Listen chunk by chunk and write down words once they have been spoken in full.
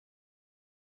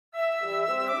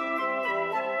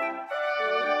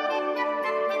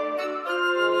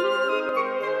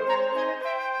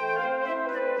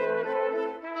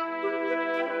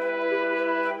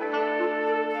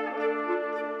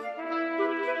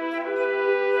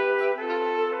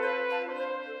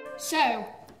So,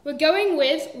 we're going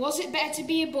with, was it better to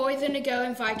be a boy than a girl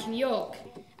in Viking York?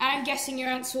 And I'm guessing your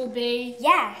answer will be...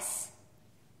 Yes.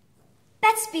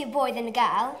 Better to be a boy than a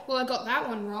girl. Well, I got that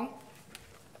one wrong.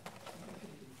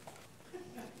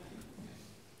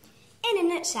 In a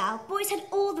nutshell, boys had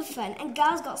all the fun and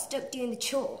girls got stuck doing the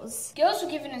chores. Girls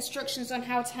were given instructions on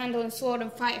how to handle a sword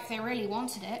and fight if they really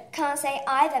wanted it. Can't say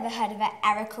I've ever heard of an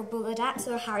Erica Bulladax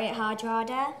or a Harriet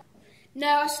Hardrada. No,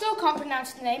 I still can't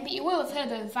pronounce the name, but you will have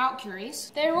heard of the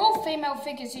Valkyries. They were all female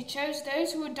figures who chose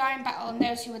those who would die in battle and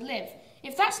those who would live.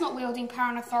 If that's not wielding power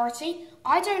and authority,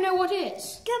 I don't know what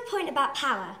is. Good point about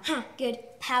power. Huh, good.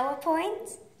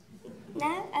 PowerPoint?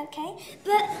 No? Okay.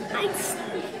 But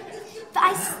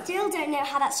I still don't know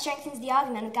how that strengthens the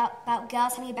argument about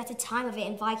girls having a better time of it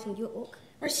in Viking York.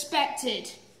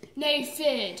 Respected, nay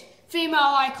feared,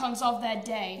 female icons of their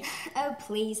day. Oh,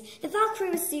 please. The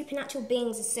Valkyrie were supernatural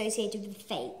beings associated with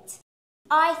fate.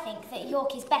 I think that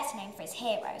York is better known for its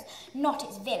heroes, not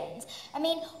its villains. I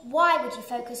mean, why would you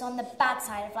focus on the bad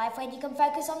side of life when you can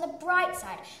focus on the bright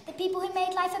side, the people who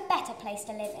made life a better place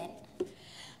to live in?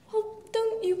 Well,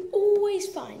 don't you always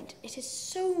find it is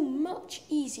so much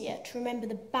easier to remember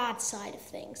the bad side of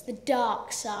things, the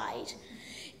dark side,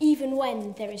 even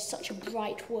when there is such a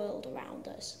bright world around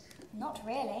us? Not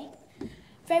really.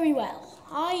 Very well.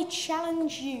 I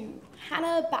challenge you,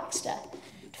 Hannah Baxter,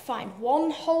 to find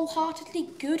one wholeheartedly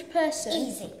good person.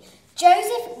 Easy.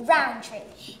 Joseph Rowntree.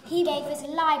 He gave us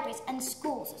libraries and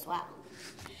schools as well.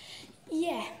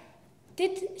 Yeah.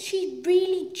 Did she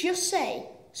really just say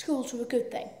schools were a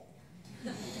good thing?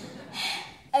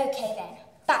 Okay then,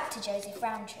 back to Joseph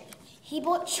Rowntree. He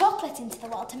brought chocolate into the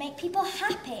world to make people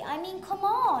happy. I mean, come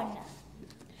on.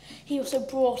 He also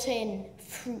brought in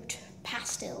fruit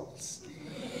pastils,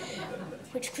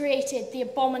 which created the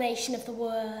abomination of the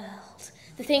world,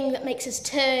 the thing that makes us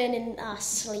turn in our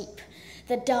sleep,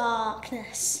 the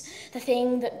darkness, the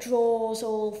thing that draws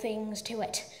all things to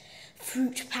it.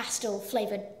 Fruit pastel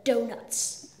flavoured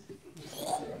donuts.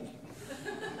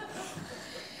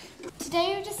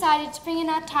 Today we've decided to bring in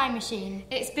our time machine.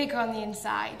 It's bigger on the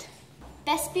inside.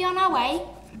 Best be on our way.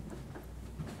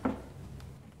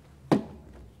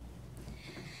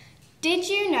 Did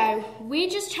you know we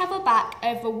just travelled back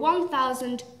over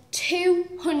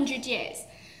 1,200 years?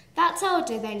 That's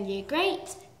older than your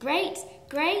great. Okay,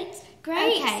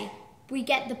 we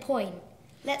get the point.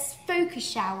 Let's focus,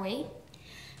 shall we?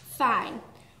 Fine.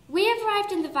 We have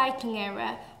arrived in the Viking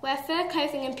era, where fur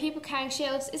clothing and people carrying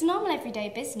shields is normal everyday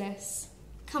business.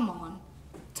 Come on,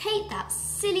 take that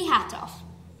silly hat off.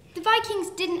 The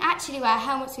Vikings didn't actually wear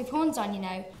helmets with horns on, you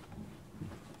know.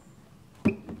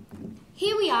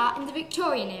 Here we are in the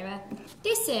Victorian era.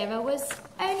 This era was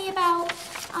only about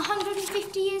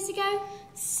 150 years ago.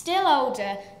 Still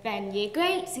older than your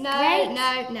great.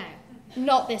 No,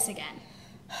 not this again.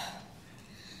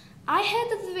 I heard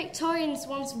that the Victorians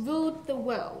once ruled the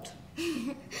world.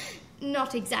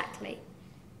 Not exactly.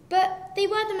 But they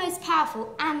were the most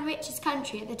powerful and richest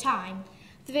country at the time.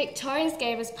 The Victorians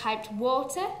gave us piped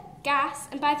water, gas,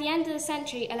 and by the end of the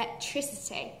century,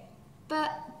 electricity.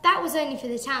 But that was only for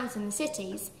the towns and the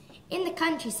cities. In the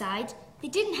countryside, they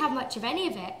didn't have much of any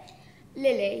of it.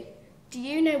 Lily, do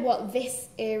you know what this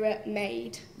era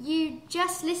made? You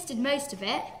just listed most of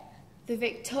it. The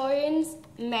Victorians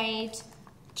made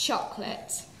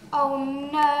chocolate. Oh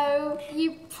no,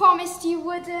 you promised you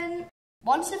wouldn't.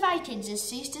 Once the Vikings had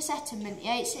ceased a settlement in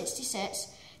 866,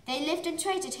 they lived and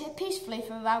traded here peacefully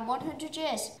for around 100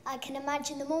 years. I can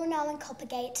imagine them all now in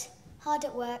Coppergate, hard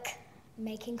at work,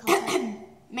 making copper.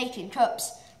 Making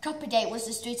cups. Coppergate was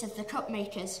the street of the cup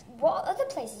makers. What other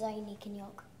places are unique in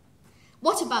York?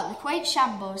 What about the quaint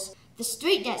shambles? The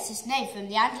street gets its name from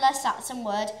the Anglo-Saxon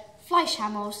word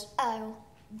fleischhammels. Oh,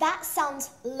 that sounds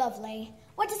lovely.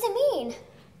 What does it mean?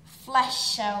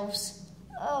 Flesh shelves.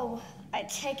 Oh, I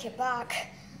take it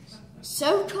back.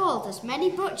 So called as many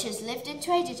butchers lived and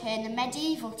traded here in the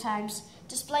medieval times,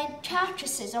 displaying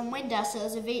carcasses on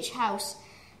windowsills of each house.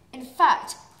 In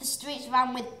fact, the streets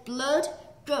ran with blood,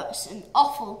 guts and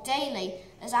offal daily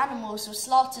as animals were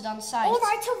slaughtered on sight. All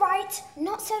right.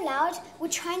 Not so loud. We're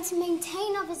trying to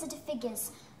maintain our visitor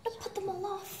figures, not put them all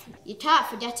off. You can't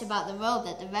forget about the role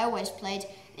that the railways played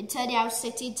in turning our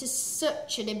city into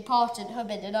such an important hub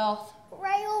in the north.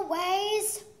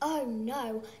 Railways? Oh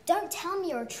no, don't tell me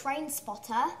you're a train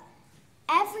spotter.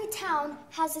 Every town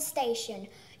has a station.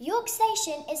 York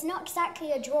Station is not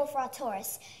exactly a draw for our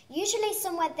tourists, usually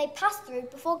somewhere they pass through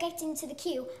before getting to the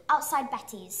queue outside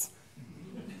Betty's.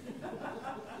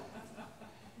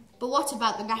 But what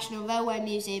about the National Railway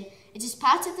Museum? It is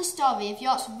part of the story of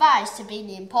York's rise to being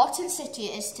the important city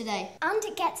it is today. And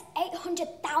it gets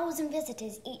 800,000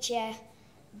 visitors each year.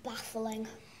 Baffling.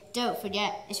 Don't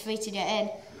forget, it's free to get in.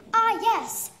 Ah,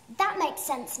 yes. That makes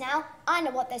sense now. I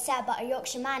know what they say about a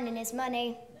Yorkshire man and his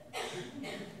money.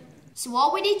 So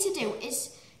all we need to do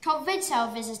is convince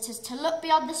our visitors to look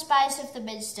beyond the spires of the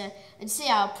Minster and see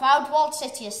our proud walled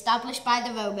city established by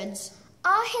the Romans.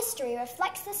 Our history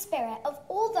reflects the spirit of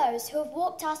all those who have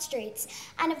walked our streets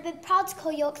and have been proud to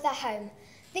call York their home.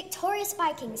 Victorious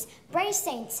Vikings, brave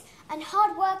saints, and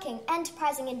hard-working,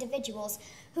 enterprising individuals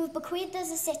who have bequeathed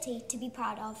us a city to be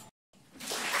proud of.